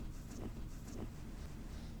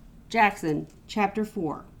Jackson, Chapter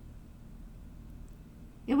 4.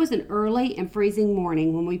 It was an early and freezing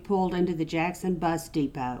morning when we pulled into the Jackson bus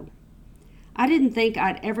depot. I didn't think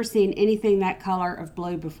I'd ever seen anything that color of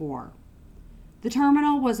blue before. The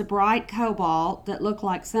terminal was a bright cobalt that looked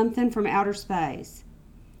like something from outer space.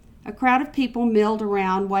 A crowd of people milled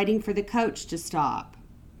around waiting for the coach to stop.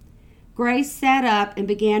 Grace sat up and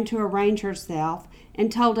began to arrange herself and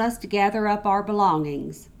told us to gather up our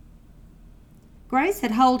belongings. Grace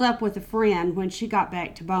had holed up with a friend when she got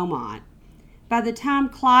back to Beaumont. By the time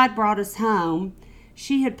Clyde brought us home,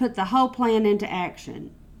 she had put the whole plan into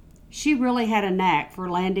action. She really had a knack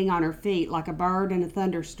for landing on her feet like a bird in a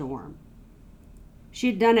thunderstorm. She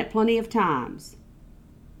had done it plenty of times.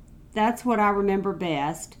 That's what I remember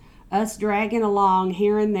best, us dragging along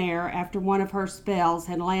here and there after one of her spells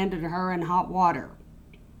had landed her in hot water.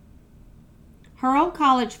 Her old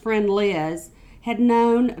college friend Liz had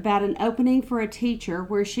known about an opening for a teacher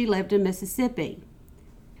where she lived in Mississippi.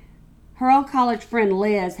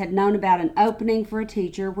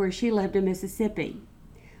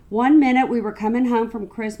 One minute we were coming home from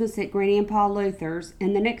Christmas at Granny and Paul Luther's,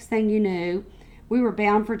 and the next thing you knew, we were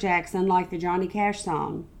bound for Jackson like the Johnny Cash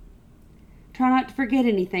song. "Try not to forget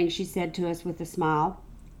anything," she said to us with a smile.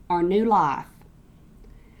 "Our new life."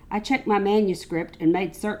 I checked my manuscript and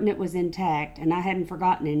made certain it was intact and I hadn't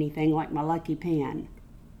forgotten anything like my lucky pen.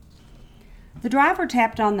 The driver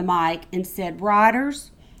tapped on the mic and said,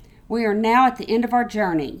 "Riders, we are now at the end of our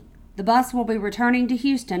journey. The bus will be returning to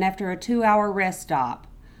Houston after a 2-hour rest stop.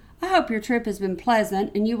 I hope your trip has been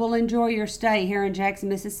pleasant and you will enjoy your stay here in Jackson,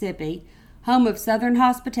 Mississippi, home of Southern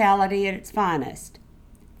hospitality at its finest.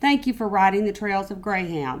 Thank you for riding the trails of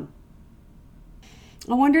Greyhound."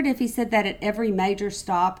 I wondered if he said that at every major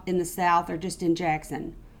stop in the South or just in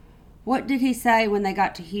Jackson. What did he say when they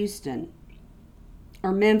got to Houston?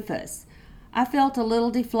 Or Memphis? I felt a little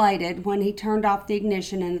deflated when he turned off the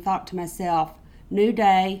ignition and thought to myself, new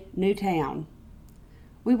day, new town.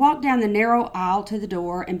 We walked down the narrow aisle to the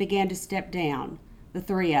door and began to step down, the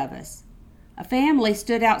three of us. A family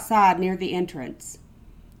stood outside near the entrance.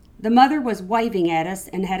 The mother was waving at us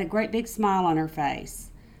and had a great big smile on her face.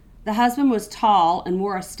 The husband was tall and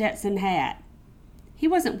wore a Stetson hat. He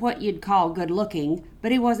wasn't what you'd call good-looking,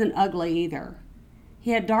 but he wasn't ugly either.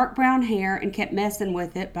 He had dark brown hair and kept messing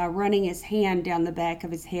with it by running his hand down the back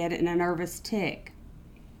of his head in a nervous tick.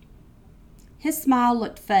 His smile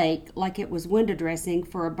looked fake, like it was window dressing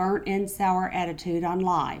for a burnt-in sour attitude on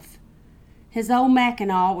life. His old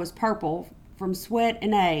Mackinaw was purple from sweat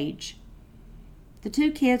and age. The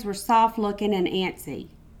two kids were soft-looking and antsy.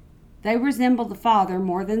 They resembled the father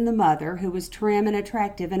more than the mother, who was trim and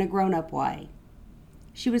attractive in a grown-up way.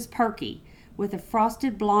 She was perky, with a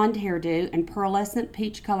frosted blonde hairdo and pearlescent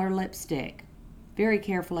peach-colored lipstick, very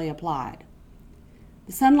carefully applied.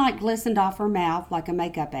 The sunlight glistened off her mouth like a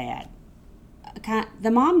makeup ad. The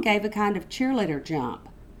mom gave a kind of cheerleader jump.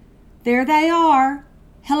 "There they are!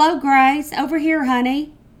 Hello, Grace! Over here,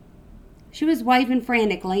 honey!" She was waving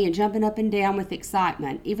frantically and jumping up and down with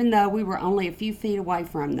excitement, even though we were only a few feet away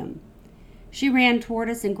from them. She ran toward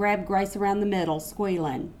us and grabbed Grace around the middle,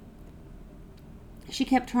 squealing. She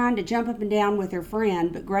kept trying to jump up and down with her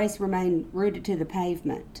friend, but Grace remained rooted to the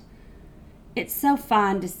pavement. "It's so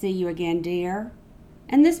fine to see you again, dear.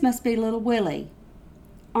 And this must be little Willie.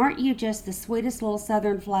 Aren't you just the sweetest little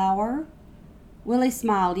Southern flower?" Willie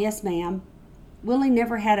smiled. "Yes, ma'am." Willie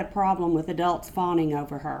never had a problem with adults fawning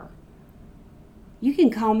over her. "You can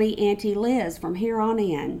call me Auntie Liz from here on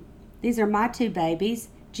in. These are my two babies,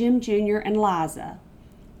 Jim Jr. and Liza."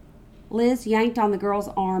 Liz yanked on the girl's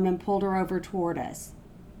arm and pulled her over toward us.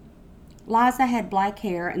 Liza had black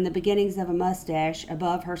hair and the beginnings of a mustache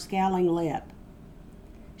above her scowling lip.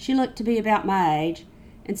 She looked to be about my age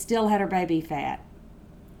and still had her baby fat.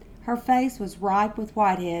 Her face was ripe with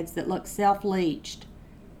whiteheads that looked self-leached.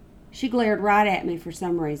 She glared right at me for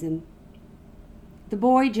some reason. The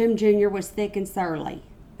boy, Jim Jr., was thick and surly.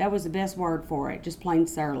 That was the best word for it, just plain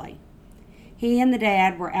surly. He and the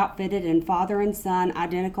dad were outfitted in father and son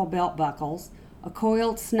identical belt buckles, a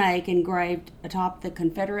coiled snake engraved atop the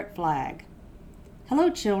Confederate flag.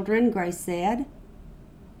 "Hello, children," Grace said.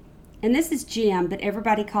 "And this is Jim, but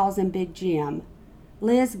everybody calls him Big Jim."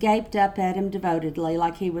 Liz gaped up at him devotedly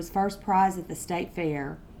like he was first prize at the state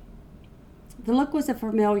fair. The look was a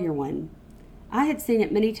familiar one. I had seen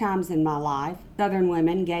it many times in my life, Southern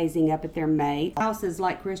women gazing up at their mates, spouses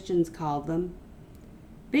like Christians called them.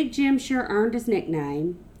 Big Jim sure earned his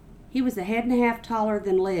nickname. He was a head and a half taller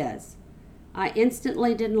than Liz. I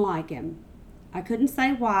instantly didn't like him. I couldn't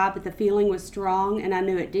say why, but the feeling was strong and I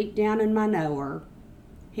knew it deep down in my knower.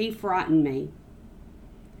 He frightened me.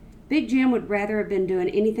 Big Jim would rather have been doing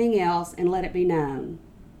anything else and let it be known.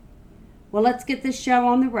 Well, let's get this show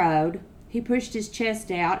on the road. He pushed his chest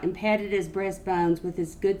out and patted his breastbones with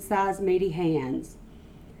his good-sized, meaty hands.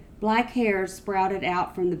 Black hairs sprouted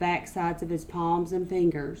out from the backsides of his palms and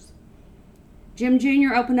fingers. Jim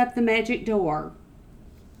Jr. opened up the magic door.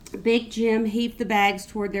 Big Jim heaved the bags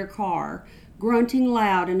toward their car, grunting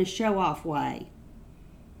loud in a show-off way.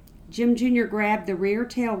 Jim Jr. grabbed the rear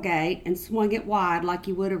tailgate and swung it wide like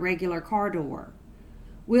you would a regular car door.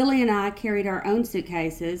 Willie and I carried our own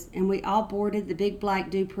suitcases, and we all boarded the big black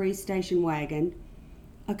Dupree station wagon,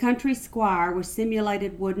 a country squire with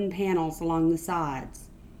simulated wooden panels along the sides.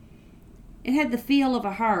 It had the feel of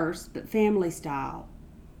a hearse, but family style.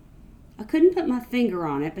 I couldn't put my finger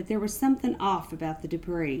on it, but there was something off about the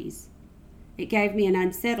Duprees. It gave me an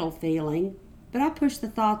unsettled feeling, but I pushed the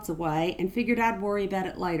thoughts away and figured I'd worry about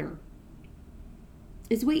it later.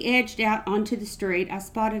 As we edged out onto the street, I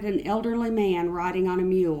spotted an elderly man riding on a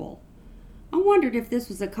mule. I wondered if this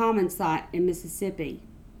was a common sight in Mississippi.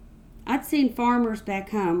 I'd seen farmers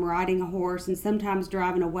back home riding a horse and sometimes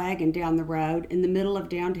driving a wagon down the road in the middle of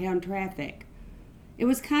downtown traffic. It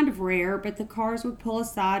was kind of rare, but the cars would pull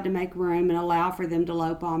aside to make room and allow for them to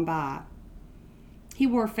lope on by. He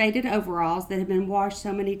wore faded overalls that had been washed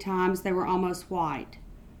so many times they were almost white.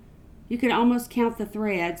 You could almost count the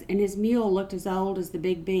threads, and his mule looked as old as the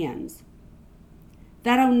Big Bens.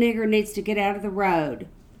 "That old nigger needs to get out of the road."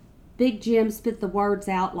 Big Jim spit the words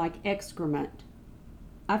out like excrement.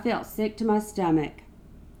 I felt sick to my stomach.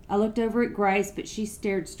 I looked over at Grace, but she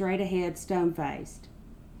stared straight ahead, stone-faced.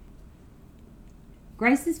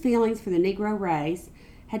 Grace's feelings for the Negro race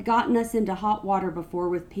had gotten us into hot water before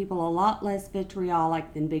with people a lot less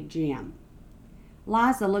vitriolic than Big Jim.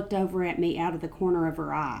 Liza looked over at me out of the corner of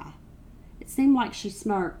her eye. It seemed like she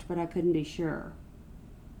smirked, but I couldn't be sure.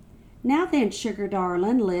 "Now then, sugar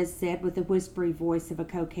darling," Liz said with the whispery voice of a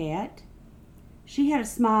coquette. She had a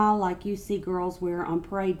smile like you see girls wear on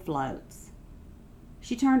parade floats.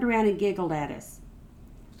 She turned around and giggled at us.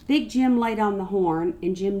 Big Jim laid on the horn,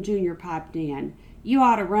 and Jim Jr. piped in, "You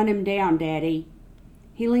ought to run him down, Daddy."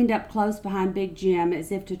 He leaned up close behind Big Jim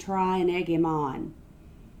as if to try and egg him on.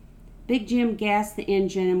 Big Jim gassed the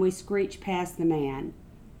engine, and we screeched past the man.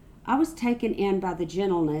 I was taken in by the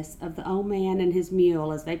gentleness of the old man and his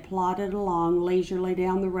mule as they plodded along leisurely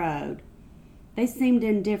down the road. They seemed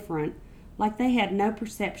indifferent, like they had no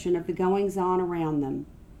perception of the goings-on around them.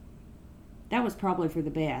 That was probably for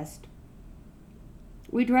the best.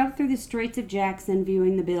 We drove through the streets of Jackson,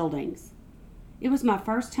 viewing the buildings. It was my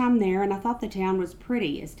first time there, and I thought the town was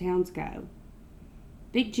pretty, as towns go.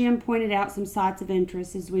 Big Jim pointed out some sites of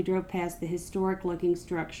interest as we drove past the historic-looking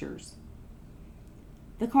structures.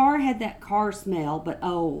 The car had that car smell, but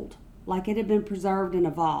old, like it had been preserved in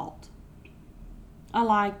a vault. I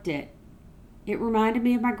liked it. It reminded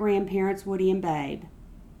me of my grandparents, Woody and Babe.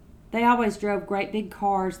 They always drove great big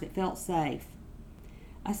cars that felt safe.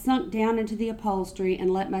 I sunk down into the upholstery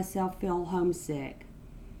and let myself feel homesick.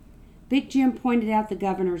 Big Jim pointed out the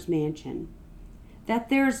governor's mansion. "That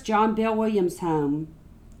there's John Bell Williams' home.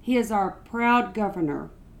 He is our proud governor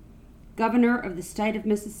of the state of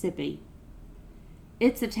Mississippi.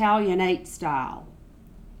 It's Italianate style."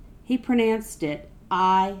 He pronounced it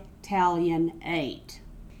I-Talian-ate.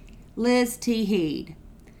 Liz tee-heed.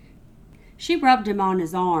 She rubbed him on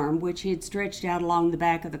his arm, which he had stretched out along the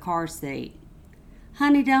back of the car seat.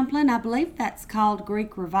 "Honey Dumpling, I believe that's called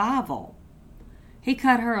Greek Revival." He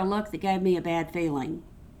cut her a look that gave me a bad feeling.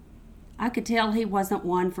 I could tell he wasn't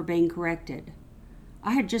one for being corrected.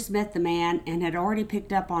 I had just met the man and had already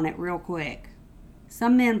picked up on it real quick.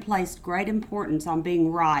 Some men placed great importance on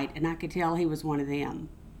being right, and I could tell he was one of them.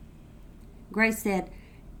 Grace said,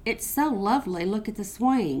 "It's so lovely, look at the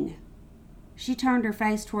swing." She turned her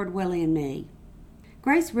face toward Willie and me.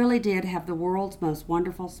 Grace really did have the world's most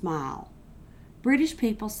wonderful smile. British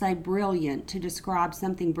people say brilliant to describe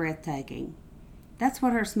something breathtaking. That's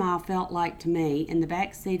what her smile felt like to me in the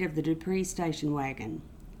back seat of the Dupree station wagon.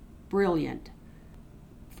 Brilliant.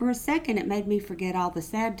 For a second, it made me forget all the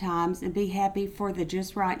sad times and be happy for the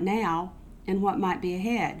just right now and what might be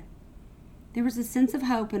ahead. There was a sense of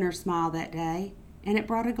hope in her smile that day, and it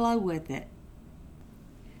brought a glow with it.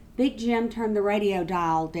 Big Jim turned the radio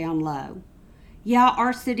dial down low. "Yeah,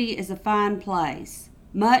 our city is a fine place.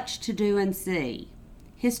 Much to do and see.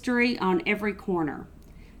 History on every corner.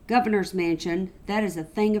 Governor's mansion, that is a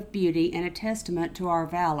thing of beauty and a testament to our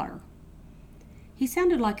valor." He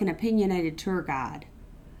sounded like an opinionated tour guide.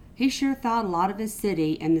 He sure thought a lot of his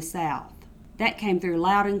city and the South. That came through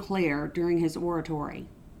loud and clear during his oratory.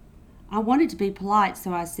 I wanted to be polite,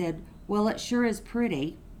 so I said, "Well, it sure is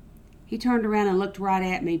pretty." He turned around and looked right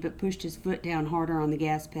at me, but pushed his foot down harder on the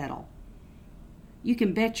gas pedal. You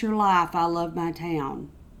can bet your life I love my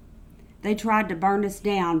town. They tried to burn us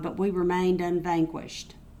down, but we remained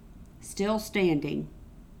unvanquished. Still standing.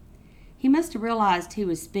 He must have realized he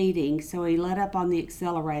was speeding, so he let up on the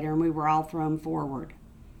accelerator and we were all thrown forward.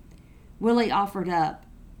 Willie offered up.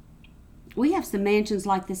 We have some mansions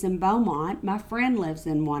like this in Beaumont. My friend lives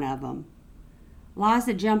in one of them.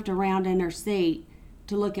 Liza jumped around in her seat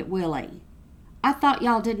to look at Willie. I thought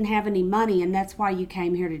y'all didn't have any money and that's why you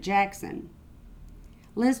came here to Jackson.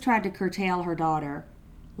 Liz tried to curtail her daughter.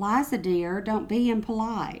 Liza, dear, don't be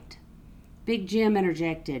impolite. Big Jim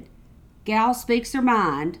interjected. Gal speaks her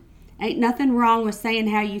mind. Ain't nothing wrong with saying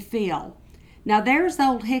how you feel. Now there's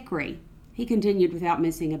old Hickory, he continued without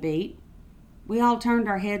missing a beat. We all turned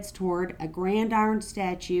our heads toward a grand iron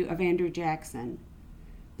statue of Andrew Jackson.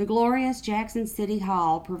 The glorious Jackson City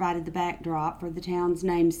Hall provided the backdrop for the town's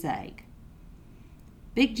namesake.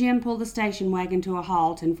 Big Jim pulled the station wagon to a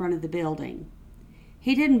halt in front of the building.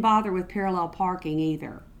 He didn't bother with parallel parking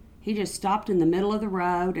either. He just stopped in the middle of the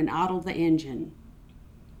road and idled the engine.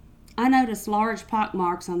 I noticed large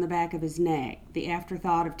pockmarks on the back of his neck, the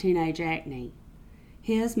afterthought of teenage acne.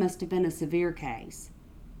 His must have been a severe case.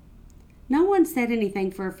 No one said anything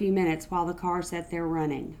for a few minutes while the car sat there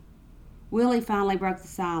running. Willie finally broke the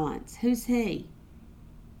silence. Who's he?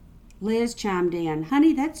 Liz chimed in.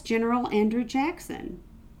 Honey, that's General Andrew Jackson.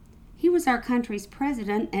 He was our country's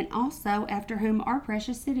president and also after whom our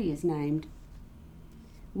precious city is named.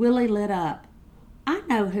 Willie lit up. I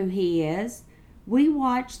know who he is. We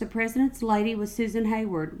watched The President's Lady with Susan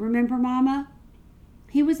Hayward. Remember, Mama?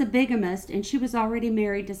 He was a bigamist and she was already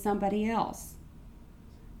married to somebody else.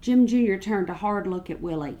 Jim Jr. turned a hard look at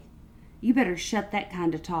Willie. You better shut that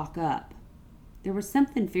kind of talk up. There was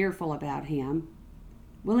something fearful about him.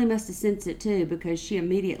 Willie must have sensed it too because she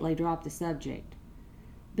immediately dropped the subject.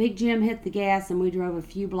 Big Jim hit the gas and we drove a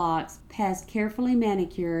few blocks past carefully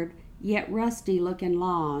manicured yet rusty-looking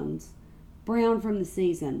lawns, brown from the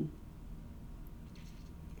season.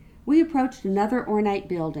 We approached another ornate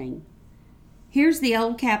building. Here's the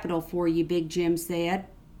old Capitol for you, Big Jim said.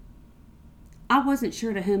 I wasn't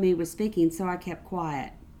sure to whom he was speaking, so I kept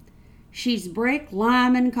quiet. She's brick,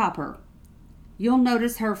 lime, and copper. You'll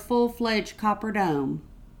notice her full-fledged copper dome.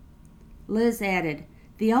 Liz added,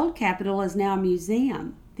 the old Capitol is now a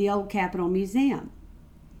museum, the old Capitol Museum.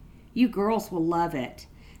 You girls will love it.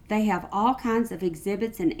 They have all kinds of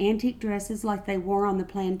exhibits and antique dresses like they wore on the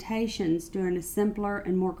plantations during a simpler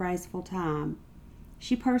and more graceful time.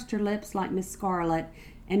 She pursed her lips like Miss Scarlett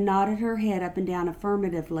and nodded her head up and down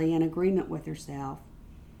affirmatively in agreement with herself.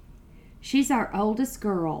 She's our oldest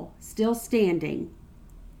girl, still standing.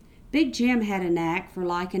 Big Jim had a knack for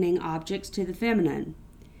likening objects to the feminine.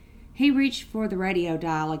 He reached for the radio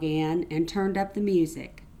dial again and turned up the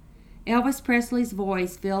music. Elvis Presley's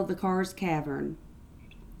voice filled the car's cavern.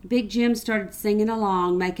 Big Jim started singing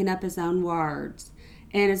along, making up his own words.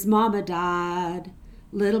 And his mama died.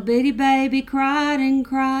 Little bitty baby cried and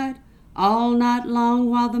cried all night long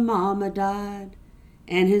while the mama died.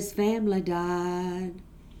 And his family died.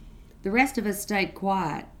 The rest of us stayed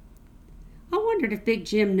quiet. I wondered if Big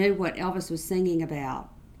Jim knew what Elvis was singing about.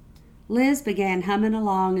 Liz began humming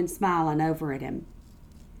along and smiling over at him.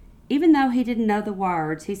 Even though he didn't know the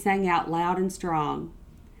words, he sang out loud and strong.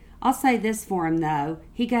 I'll say this for him, though.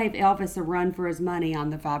 He gave Elvis a run for his money on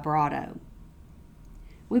the vibrato.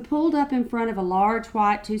 We pulled up in front of a large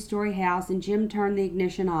white two-story house and Jim turned the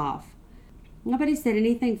ignition off. Nobody said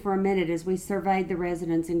anything for a minute as we surveyed the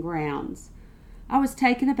residence and grounds. I was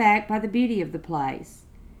taken aback by the beauty of the place.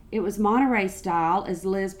 It was Monterey style, as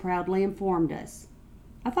Liz proudly informed us.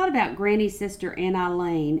 I thought about Granny's sister Aunt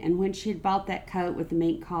Eileen and when she had bought that coat with the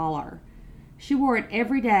mink collar. She wore it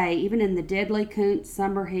every day, even in the deadly Kuntz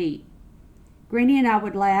summer heat. Granny and I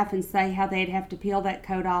would laugh and say how they'd have to peel that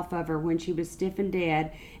coat off of her when she was stiff and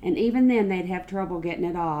dead, and even then they'd have trouble getting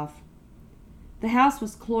it off. The house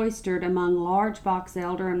was cloistered among large box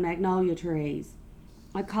elder and magnolia trees.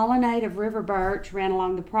 A colonnade of river birch ran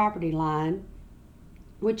along the property line,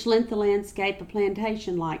 which lent the landscape a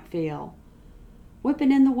plantation-like feel.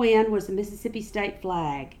 Whipping in the wind was the Mississippi state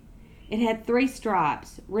flag. It had 3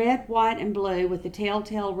 stripes, red, white, and blue, with the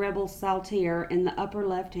telltale rebel saltire in the upper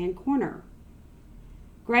left-hand corner.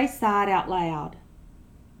 Grace sighed out loud.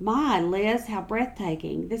 My, Liz, how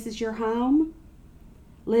breathtaking. This is your home?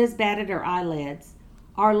 Liz batted her eyelids.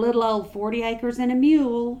 Our little old 40 acres and a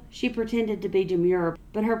mule. She pretended to be demure,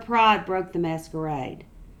 but her pride broke the masquerade.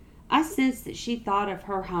 I sensed that she thought of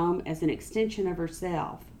her home as an extension of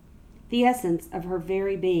herself, the essence of her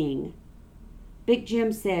very being. Big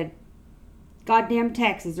Jim said, Goddamn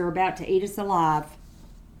taxes are about to eat us alive."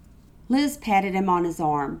 Liz patted him on his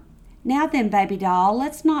arm. "Now then, baby doll,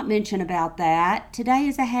 let's not mention about that. Today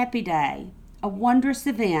is a happy day, a wondrous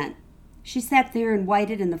event." She sat there and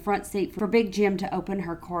waited in the front seat for Big Jim to open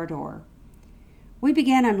her car door. We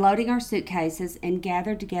began unloading our suitcases and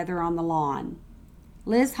gathered together on the lawn.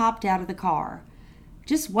 Liz hopped out of the car.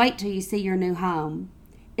 "Just wait till you see your new home.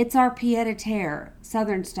 It's our pied-à-terre,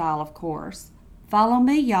 Southern style, of course. Follow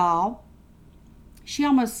me, y'all." She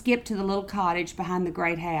almost skipped to the little cottage behind the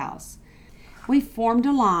great house. We formed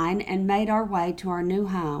a line and made our way to our new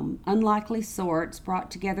home, unlikely sorts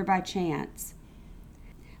brought together by chance.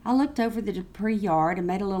 I looked over the Dupree yard and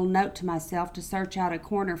made a little note to myself to search out a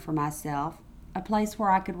corner for myself, a place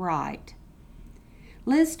where I could write.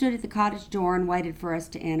 Liz stood at the cottage door and waited for us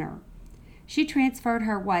to enter. She transferred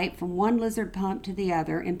her weight from one lizard pump to the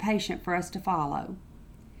other, impatient for us to follow.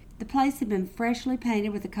 The place had been freshly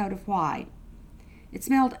painted with a coat of white. It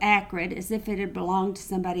smelled acrid, as if it had belonged to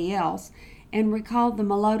somebody else, and recalled the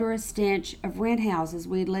malodorous stench of rent houses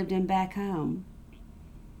we had lived in back home.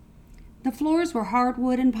 The floors were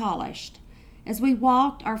hardwood and polished. As we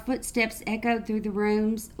walked, our footsteps echoed through the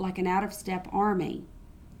rooms like an out-of-step army.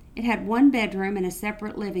 It had one bedroom and a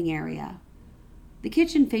separate living area. The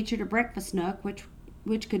kitchen featured a breakfast nook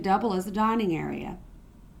which could double as a dining area.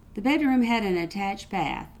 The bedroom had an attached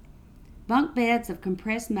bath. Bunk beds of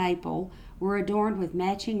compressed maple were adorned with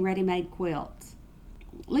matching ready-made quilts.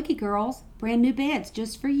 "Looky, girls, brand new beds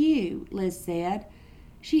just for you," Liz said.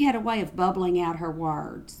 She had a way of bubbling out her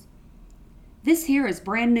words. "This here is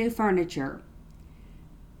brand new furniture."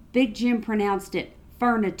 Big Jim pronounced it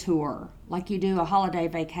furniture, like you do a holiday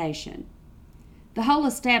vacation. "The whole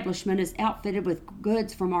establishment is outfitted with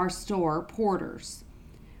goods from our store, Porter's.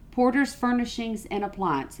 Porter's Furnishings and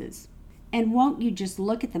Appliances. And won't you just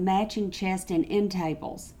look at the matching chest and end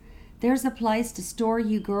tables? There's a place to store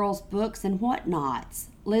you girls' books and whatnots."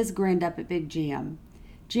 Liz grinned up at Big Jim.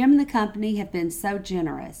 Jim and the company have been so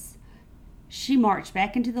generous. She marched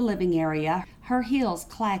back into the living area, her heels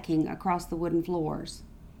clacking across the wooden floors.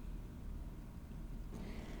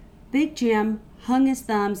 Big Jim hung his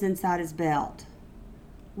thumbs inside his belt.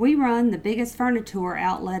 "We run the biggest furniture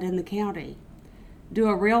outlet in the county. Do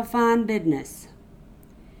a real fine business."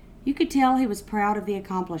 You could tell he was proud of the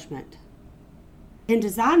accomplishment. "And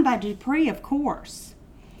designed by Dupree, of course.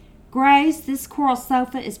 Grace, this coral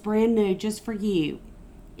sofa is brand new just for you.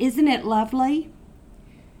 Isn't it lovely?"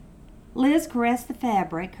 Liz caressed the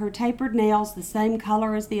fabric, her tapered nails the same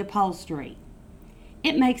color as the upholstery.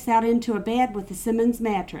 "It makes out into a bed with the Simmons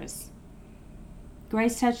mattress."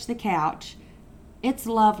 Grace touched the couch. "It's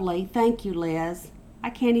lovely. Thank you, Liz.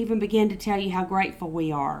 I can't even begin to tell you how grateful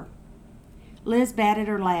we are." Liz batted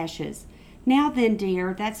her lashes. "Now then,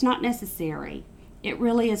 dear, that's not necessary. It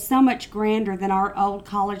really is so much grander than our old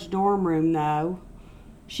college dorm room, though."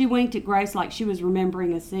 She winked at Grace like she was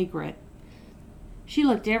remembering a secret. She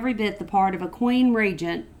looked every bit the part of a queen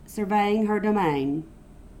regent surveying her domain.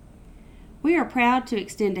 "We are proud to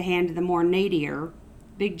extend a hand to the more needier."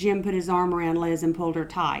 Big Jim put his arm around Liz and pulled her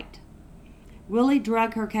tight. Willie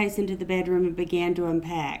drug her case into the bedroom and began to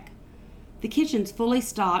unpack. "The kitchen's fully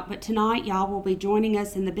stocked, but tonight y'all will be joining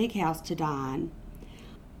us in the big house to dine.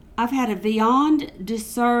 I've had a viande de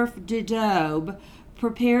surf de daube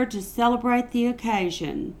prepared to celebrate the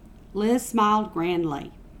occasion." Liz smiled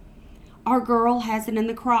grandly. "Our girl has it in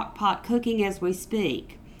the crock pot cooking as we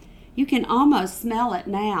speak. You can almost smell it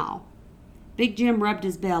now." Big Jim rubbed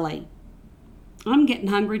his belly. "I'm getting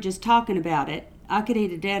hungry just talking about it. I could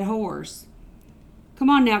eat a dead horse." "Come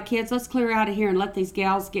on now, kids, let's clear out of here and let these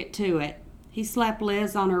gals get to it." He slapped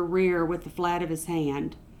Liz on her rear with the flat of his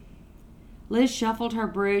hand. Liz shuffled her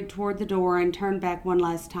brood toward the door and turned back one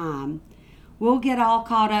last time. "We'll get all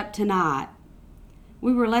caught up tonight."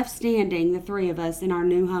 We were left standing, the three of us, in our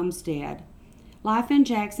new homestead. Life in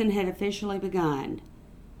Jackson had officially begun.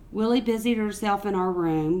 Willie busied herself in our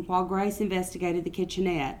room, while Grace investigated the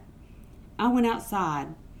kitchenette. I went outside.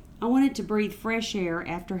 I wanted to breathe fresh air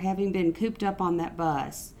after having been cooped up on that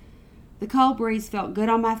bus. The cold breeze felt good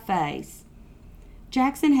on my face.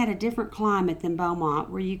 Jackson had a different climate than Beaumont,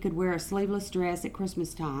 where you could wear a sleeveless dress at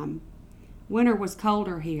Christmas time. Winter was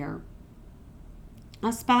colder here.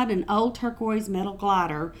 I spied an old turquoise metal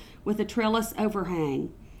glider with a trellis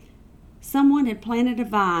overhang. Someone had planted a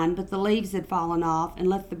vine, but the leaves had fallen off and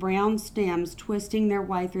left the brown stems twisting their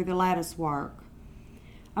way through the lattice work.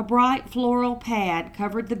 A bright floral pad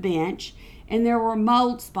covered the bench, and there were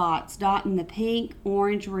mold spots dotting the pink,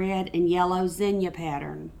 orange, red, and yellow zinnia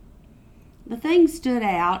pattern. The thing stood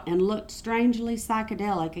out and looked strangely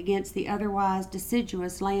psychedelic against the otherwise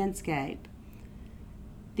deciduous landscape.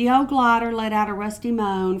 The old glider let out a rusty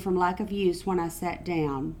moan from lack of use when I sat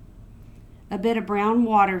down. A bit of brown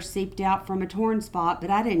water seeped out from a torn spot, but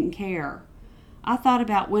I didn't care. I thought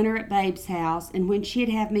about winter at Babe's house and when she'd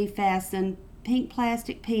have me fasten pink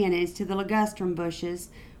plastic peonies to the ligustrum bushes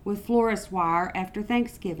with florist wire after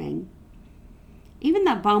Thanksgiving. Even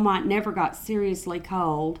though Beaumont never got seriously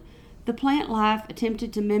cold, the plant life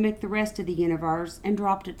attempted to mimic the rest of the universe and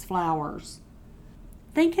dropped its flowers.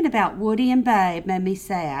 Thinking about Woody and Babe made me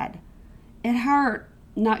sad. It hurt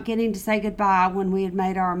not getting to say goodbye when we had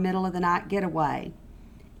made our middle-of-the-night getaway.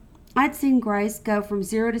 I'd seen Grace go from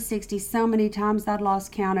 0 to 60 so many times I'd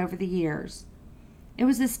lost count over the years. It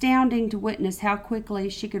was astounding to witness how quickly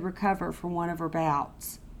she could recover from one of her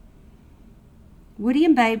bouts. Woody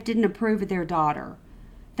and Babe didn't approve of their daughter.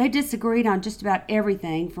 They disagreed on just about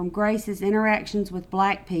everything, from Grace's interactions with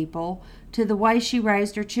black people to the way she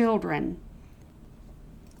raised her children.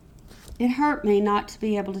 It hurt me not to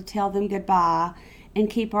be able to tell them goodbye and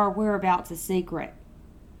keep our whereabouts a secret.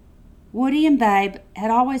 Woody and Babe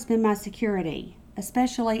had always been my security,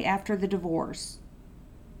 especially after the divorce.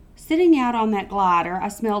 Sitting out on that glider, I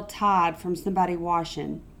smelled Tide from somebody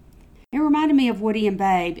washing. It reminded me of Woody and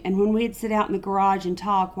Babe and when we'd sit out in the garage and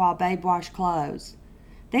talk while Babe washed clothes.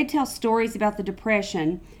 They'd tell stories about the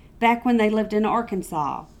Depression back when they lived in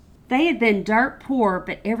Arkansas. They had been dirt poor,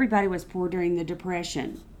 but everybody was poor during the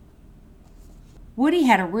Depression. Woody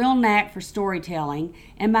had a real knack for storytelling,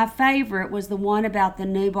 and my favorite was the one about the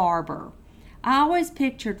new barber. I always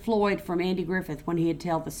pictured Floyd from Andy Griffith when he'd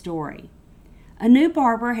tell the story. A new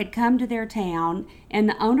barber had come to their town, and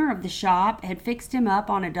the owner of the shop had fixed him up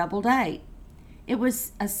on a double date. It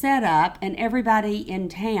was a setup, and everybody in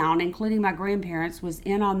town, including my grandparents, was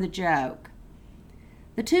in on the joke.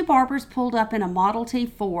 The two barbers pulled up in a Model T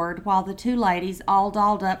Ford while the two ladies, all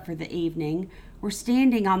dolled up for the evening, were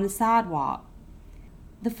standing on the sidewalk.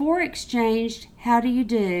 The four exchanged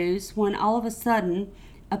how-do-you-dos when all of a sudden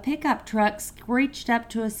a pickup truck screeched up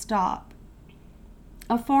to a stop.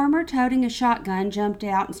 A farmer toting a shotgun jumped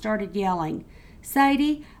out and started yelling,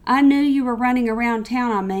 "Sadie, I knew you were running around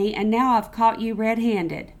town on me, and now I've caught you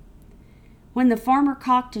red-handed." When the farmer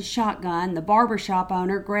cocked his shotgun, the barber shop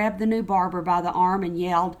owner grabbed the new barber by the arm and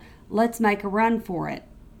yelled, "Let's make a run for it."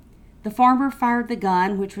 The farmer fired the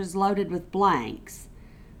gun, which was loaded with blanks.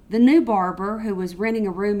 The new barber, who was renting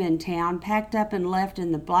a room in town, packed up and left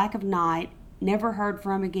in the black of night, never heard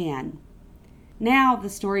from again. Now the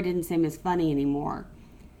story didn't seem as funny anymore.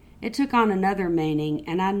 It took on another meaning,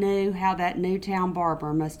 and I knew how that new town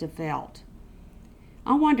barber must have felt.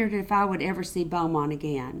 I wondered if I would ever see Beaumont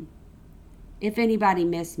again. If anybody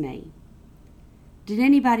missed me. Did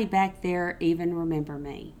anybody back there even remember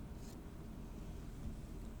me?